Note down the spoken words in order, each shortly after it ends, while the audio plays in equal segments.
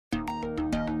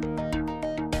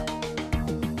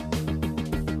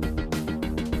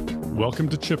Welcome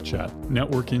to Chip Chat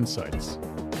Network Insights.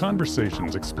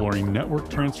 Conversations exploring network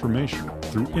transformation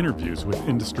through interviews with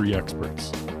industry experts.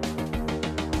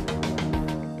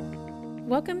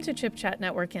 Welcome to Chip Chat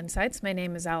Network Insights. My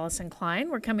name is Allyson Klein.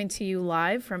 We're coming to you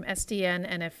live from SDN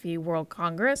NFV World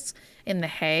Congress in The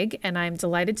Hague, and I'm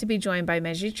delighted to be joined by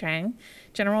Meiji Chang,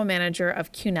 General Manager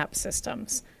of QNAP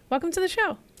Systems. Welcome to the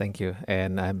show. Thank you,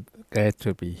 and I'm glad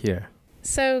to be here.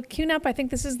 So QNAP, I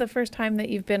think this is the first time that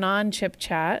you've been on Chip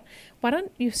Chat. Why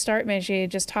don't you start, Meiji,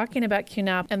 just talking about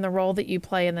QNAP and the role that you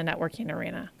play in the networking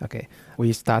arena? Okay,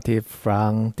 we started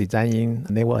from designing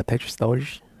network attached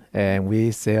storage, and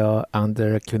we sell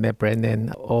under QNAP brand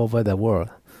name all over the world.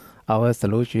 Our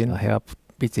solution help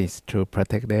business to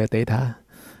protect their data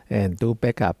and do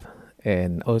backup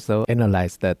and also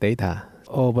analyze the data.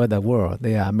 Over the world,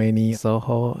 there are many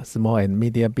SOHO, small and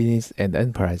medium business and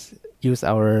enterprise use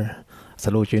our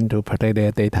solution to protect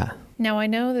their data. Now, I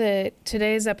know that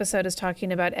today's episode is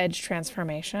talking about edge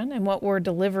transformation and what we're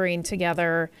delivering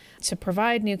together to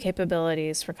provide new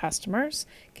capabilities for customers.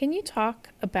 Can you talk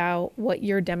about what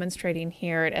you're demonstrating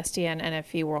here at SDN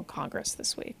NFV World Congress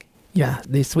this week? Yeah,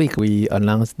 this week we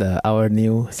announced our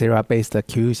new Sierra-based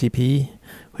QuCPE,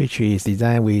 which is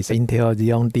designed with Intel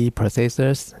Xeon D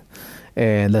processors.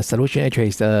 And the solution actually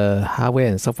is a hardware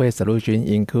and software solution,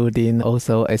 including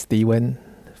also SD-WAN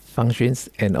functions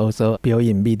and also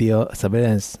built-in video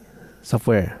surveillance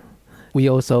software. We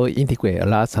also integrate a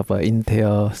lot of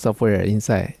Intel software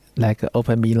inside, like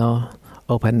OpenVINO,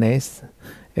 OpenNAS,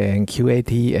 and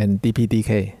QAT and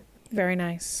DPDK. Very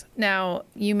nice. Now,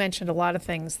 you mentioned a lot of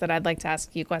things that I'd like to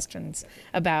ask you questions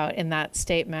about in that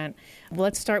statement.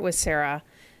 Let's start with Sarah.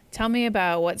 Tell me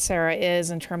about what Sarah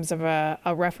is in terms of a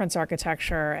reference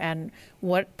architecture and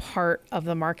what part of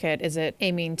the market is it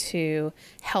aiming to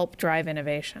help drive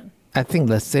innovation? I think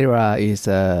the Sarah is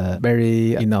a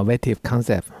very innovative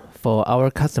concept for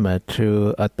our customer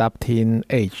to adopting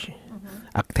edge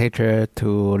architecture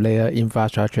to their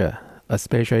infrastructure,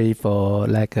 especially for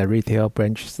like a retail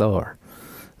branch store.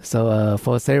 So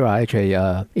for Sarah, actually,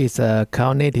 it's a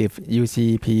cloud-native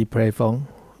UCP platform.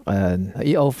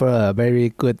 It offers a very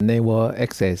good network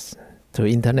access to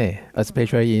internet,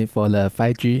 especially for the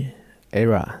 5G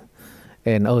era.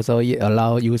 And also it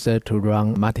allows users to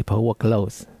run multiple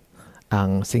workloads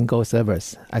on single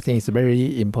servers. I think it's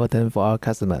very important for our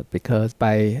customer because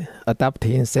by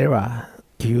adopting Sarah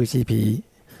QuCPE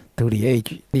to the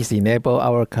edge, this enables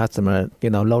our customer,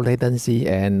 low latency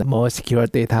and more secure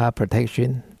data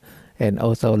protection, and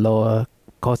also lower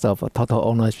cost of total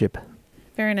ownership.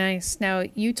 Very nice. Now,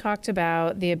 you talked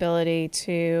about the ability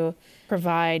to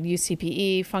provide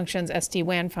UCPE functions,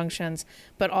 SD-WAN functions,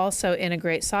 but also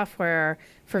integrate software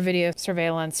for video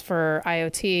surveillance for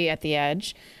IoT at the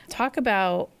edge. Talk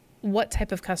about what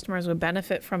type of customers would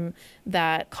benefit from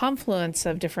that confluence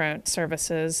of different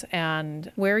services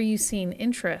and where are you seeing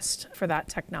interest for that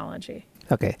technology?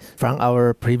 Okay. From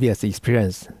our previous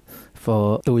experience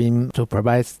to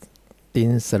provide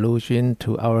this solution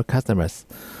to our customers,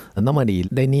 normally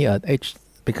they need an edge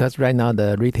because right now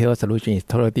the retail solution is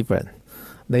totally different.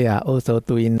 They are also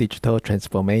doing digital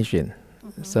transformation.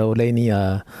 So they need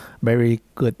a very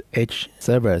good edge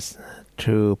servers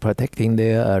to protecting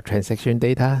their transaction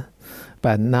data.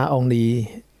 But not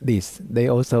only this, they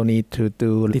also need to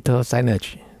do digital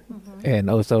signage and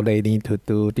also they need to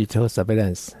do digital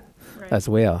surveillance as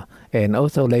well. And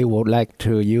also they would like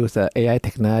to use AI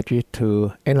technology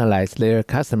to analyze their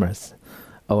customers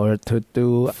or to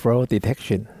do fraud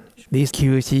detection. This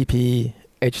QuCPE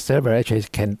edge server actually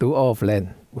can do all of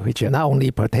them, which are not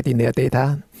only protecting their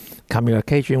data,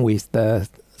 communication with the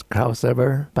cloud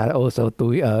server, but also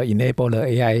to enable the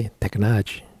AI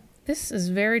technology. This is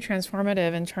very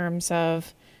transformative in terms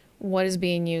of what is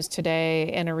being used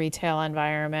today in a retail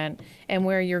environment and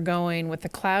where you're going with the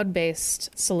cloud-based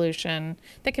solution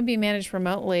that can be managed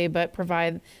remotely but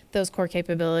provide those core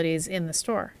capabilities in the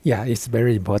store. Yeah, it's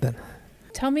very important.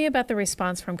 Tell me about the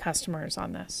response from customers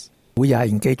on this. We are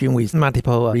engaging with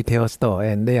multiple retail stores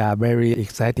and they are very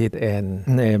excited and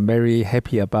very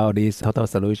happy about this total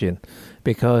solution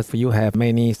because you have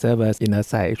many servers in the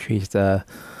site, which is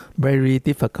very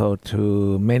difficult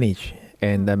to manage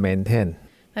and maintain.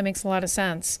 That makes a lot of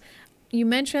sense. You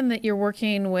mentioned that you're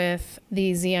working with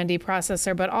the Xeon D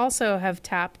processor, but also have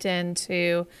tapped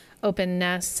into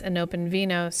OpenNAS and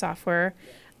OpenVINO software.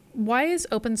 Why is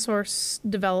open source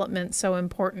development so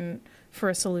important for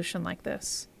a solution like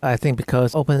this? I think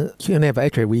because QNAP,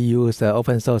 actually we use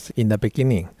open source in the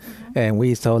beginning. And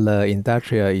we saw the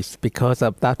industry is because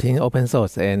of adopting open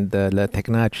source and the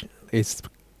technology is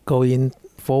going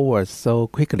forward so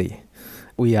quickly.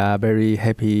 we are very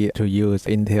happy to use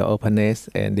Intel openness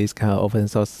and this kind of open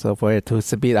source software to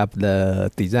speed up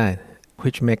the design,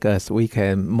 which make us we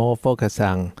can more focus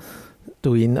on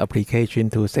doing application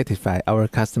to satisfy our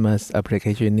customers'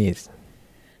 application needs.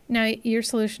 Now, your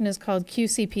solution is called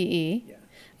QuCPE. Yeah.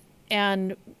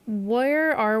 And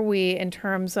where are we in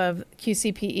terms of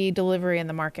QuCPE delivery in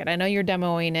the market? I know you're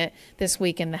demoing it this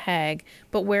week in The Hague,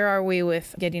 but where are we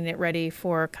with getting it ready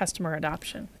for customer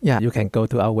adoption? Yeah, you can go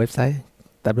to our website,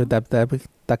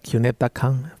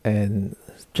 www.qnap.com, and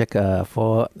check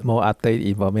for more update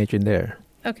information there.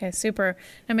 Okay, super.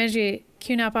 Now, Meiji,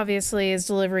 QNAP obviously is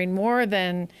delivering more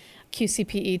than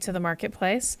QuCPE to the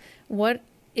marketplace. What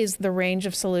is the range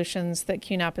of solutions that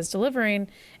QNAP is delivering,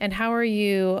 and how are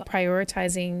you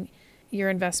prioritizing your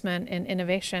investment in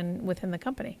innovation within the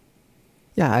company?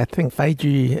 Yeah, I think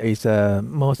 5G is the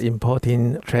most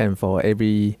important trend for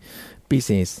every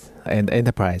business and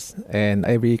enterprise, and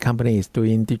every company is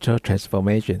doing digital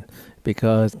transformation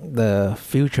because the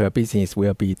future business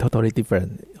will be totally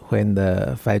different when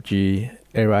the 5G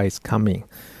era is coming.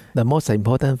 The most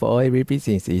important for every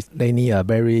business is they need a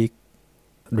very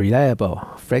reliable,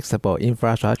 flexible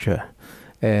infrastructure.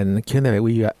 And QNAP,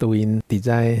 we are doing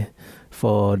design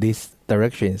for these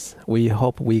directions. We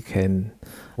hope we can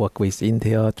work with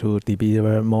Intel to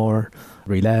deliver more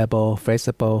reliable,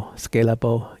 flexible,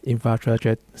 scalable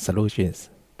infrastructure solutions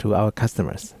to our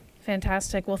customers.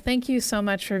 Fantastic. Well, thank you so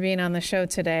much for being on the show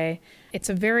today. It's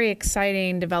a very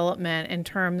exciting development in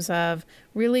terms of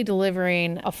really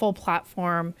delivering a full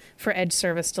platform for edge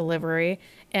service delivery,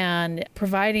 and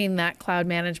providing that cloud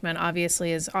management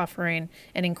obviously is offering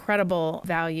an incredible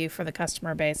value for the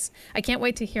customer base. I can't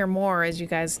wait to hear more as you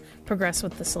guys progress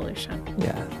with the solution.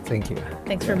 Yeah, thank you.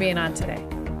 Thanks for being on today.